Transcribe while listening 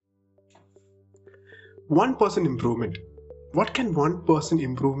1% improvement. What can 1%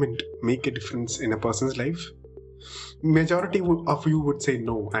 improvement make a difference in a person's life? Majority of you would say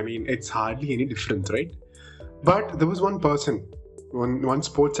no. I mean, it's hardly any difference, right? But there was one person, one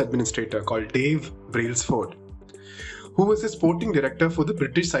sports administrator called Dave Brailsford, who was the sporting director for the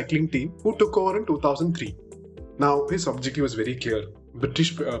British cycling team who took over in 2003. Now, his objective was very clear.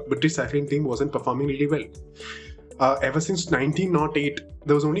 British cycling team wasn't performing really well. Ever since 1908,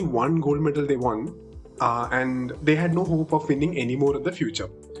 there was only one gold medal they won, and they had no hope of winning any more in the future.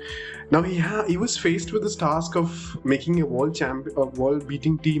 Now he was faced with this task of making a world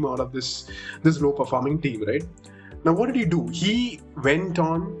beating team out of this low performing team, right? Now what did he do? He went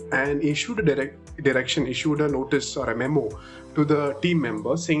on and issued a notice or a memo to the team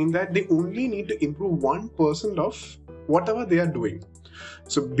members saying that they only need to improve 1% of whatever they are doing.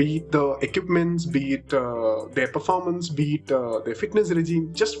 So be it the equipments, be it their performance, be it their fitness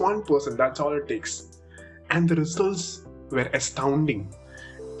regime, just 1%, that's all it takes. And the results were astounding.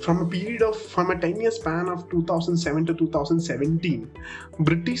 From a 10-year span of 2007 to 2017,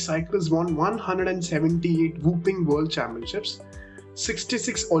 British cyclists won 178 whooping world championships,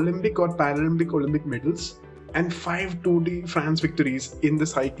 66 Olympic or Olympic medals, and 5 Tour de France victories in the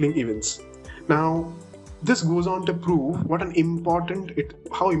cycling events. Now, this goes on to prove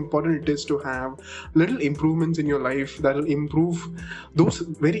how important it is to have little improvements in your life that will improve those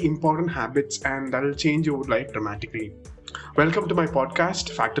very important habits and that will change your life dramatically. Welcome to my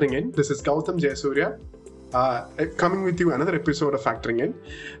podcast, Factoring In. This is Gautam Jayasurya, coming with you another episode of Factoring In.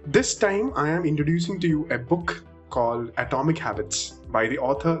 This time I am introducing to you a book called Atomic Habits by the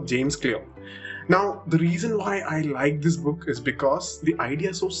author James Clear. Now, the reason why I like this book is because the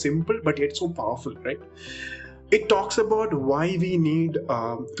idea is so simple but yet so powerful, right? It talks about why we need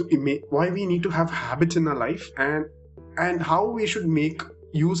to have habits in our life and how we should make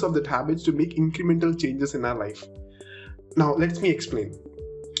use of that habits to make incremental changes in our life. Now, let me explain.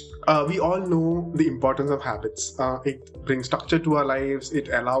 We all know the importance of habits. It brings structure to our lives. It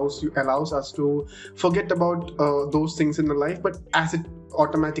allows us to forget about those things in the life, but as it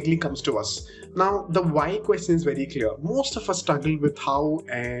automatically comes to us. Now, the why question is very clear. Most of us struggle with how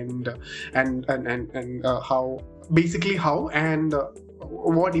and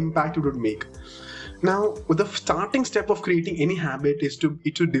what impact it would make. Now, the starting step of creating any habit is to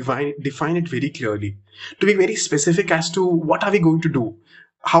define it very clearly, to be very specific as to what are we going to do,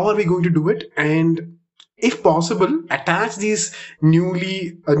 how are we going to do it, and if possible, attach these new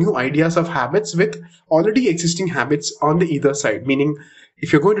ideas of habits with already existing habits on the either side. Meaning,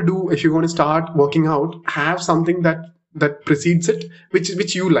 if you're going to start working out, have something that precedes it, which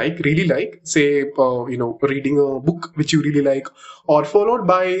you really like, say, reading a book which you really like, or followed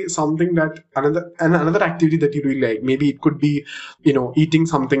by something another activity that you really like. Maybe it could be, eating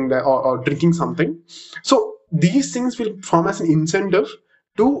something or drinking something. So these things will form as an incentive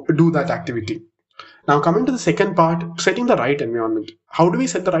to do that activity. Now, coming to the second part, setting the right environment. How do we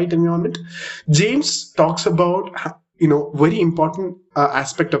set the right environment? James talks about, very important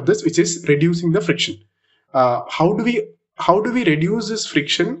aspect of this, which is reducing the friction. How do we reduce this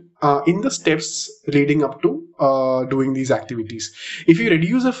friction in the steps leading up to doing these activities? If you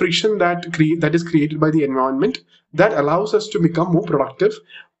reduce the friction that is created by the environment, that allows us to become more productive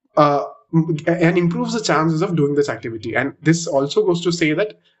and improves the chances of doing this activity. And this also goes to say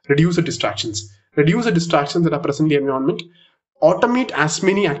that reduce the distractions that are present in the environment. Automate as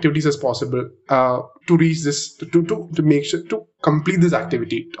many activities as possible to reach this, to make sure to complete this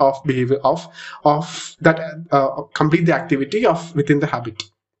activity of behavior of that complete the activity of within the habit.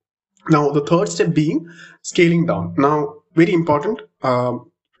 Now, the third step being scaling down. Now, very important.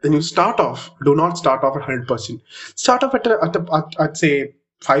 When you start off, do not start off at 100%. Start off at say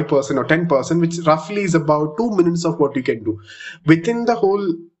 5% or 10%, which roughly is about 2 minutes of what you can do within the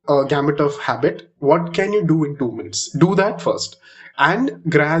whole gamut of habit. What can you do in 2 minutes? Do that first and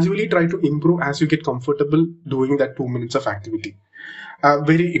gradually try to improve as you get comfortable doing that 2 minutes of activity. A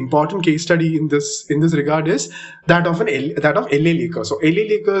very important case study in this regard is that of LA Lakers. So LA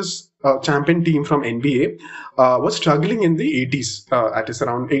Lakers champion team from NBA was struggling in the 80s, that is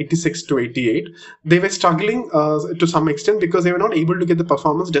around 86 to 88. They were struggling to some extent because they were not able to get the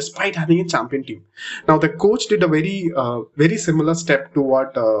performance despite having a champion team. Now, the coach did a very similar step to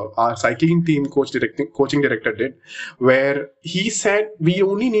what our cycling team coaching director did, where he said, we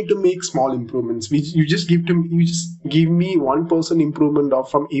only need to make small improvements. You just give me 1% improvement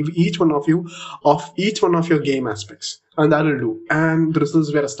from each one of your game aspects, and that will do. And the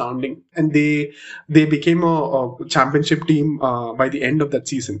results were astounding, and they became a championship team by the end of that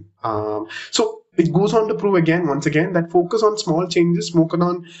season. So it goes on to prove again, once again, that focus on small changes, focus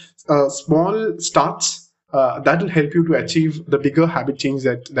on small starts. That will help you to achieve the bigger habit change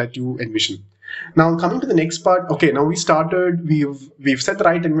that you envision. Now, coming to the next part, okay, now we've set the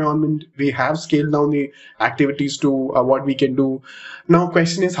right environment, we have scaled down the activities to what we can do. Now,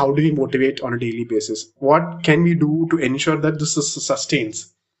 question is, how do we motivate on a daily basis? What can we do to ensure that this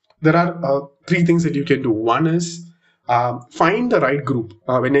sustains? There are three things that you can do. One is find the right group.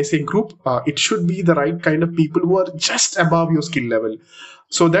 When I say group, it should be the right kind of people who are just above your skill level,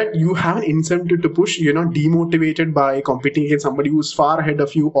 so that you have an incentive to push. You're not demotivated by competing against somebody who's far ahead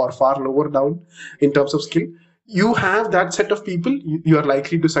of you or far lower down in terms of skill. You have that set of people, you are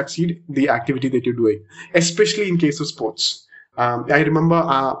likely to succeed the activity that you're doing, especially in case of sports. I remember,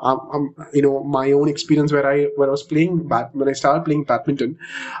 my own experience where I was playing when I started playing badminton.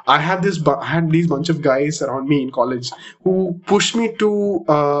 I had these bunch of guys around me in college who pushed me to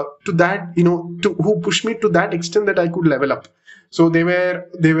that, who pushed me to that extent that I could level up. So they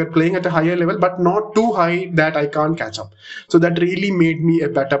were playing at a higher level, but not too high that I can't catch up. So that really made me a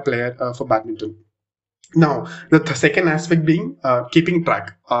better player for badminton. Now, the second aspect being keeping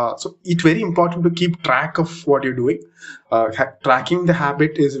track. So it's very important to keep track of what you're doing. Tracking the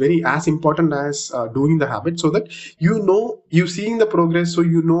habit is very as important as doing the habit, so that you're seeing the progress, so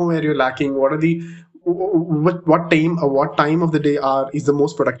you know where you're lacking. What are the what time of the day is the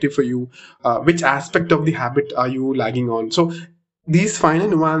most productive for you? Which aspect of the habit are you lagging on? So these final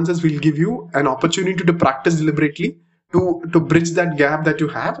nuances will give you an opportunity to practice deliberately to bridge that gap that you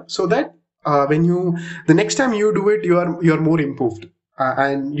have, so that when the next time you do it, you're more improved,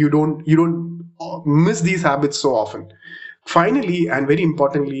 and you don't miss these habits so often. Finally, and very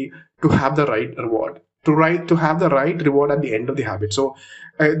importantly, to have the right reward, to have the right reward at the end of the habit. So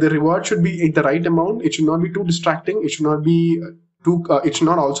the reward should be in the right amount. It should not be too distracting. It should not be it should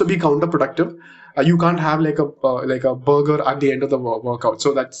not also be counterproductive. You can't have like a burger at the end of the workout.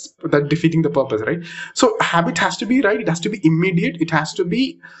 So that's defeating the purpose, right? So habit has to be right. It has to be immediate. It has to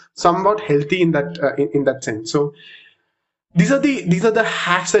be somewhat healthy in that in that sense. So these are the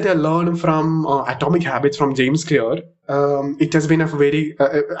hacks that I learned from Atomic Habits from James Clear. It has been a very,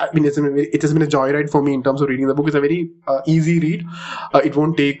 it has been a joyride for me in terms of reading the book. It's a very easy read. It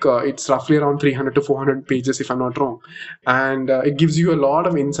won't take. It's roughly around 300 to 400 pages, if I'm not wrong, and it gives you a lot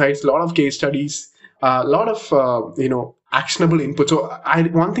of insights, a lot of case studies, a lot of actionable input. So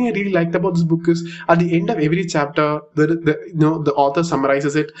one thing I really liked about this book is at the end of every chapter, the author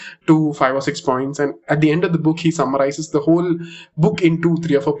summarizes it to 5 or 6 points, and at the end of the book, he summarizes the whole book into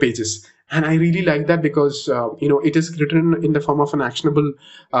 3 or 4 pages. And I really like that because it is written in the form of an actionable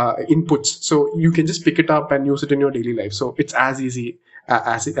inputs, so you can just pick it up and use it in your daily life. So it's as easy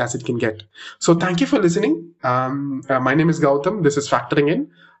as it can get. So thank you for listening. My name is Gautam. This is Factoring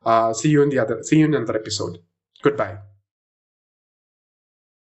In. See you in another episode. Goodbye.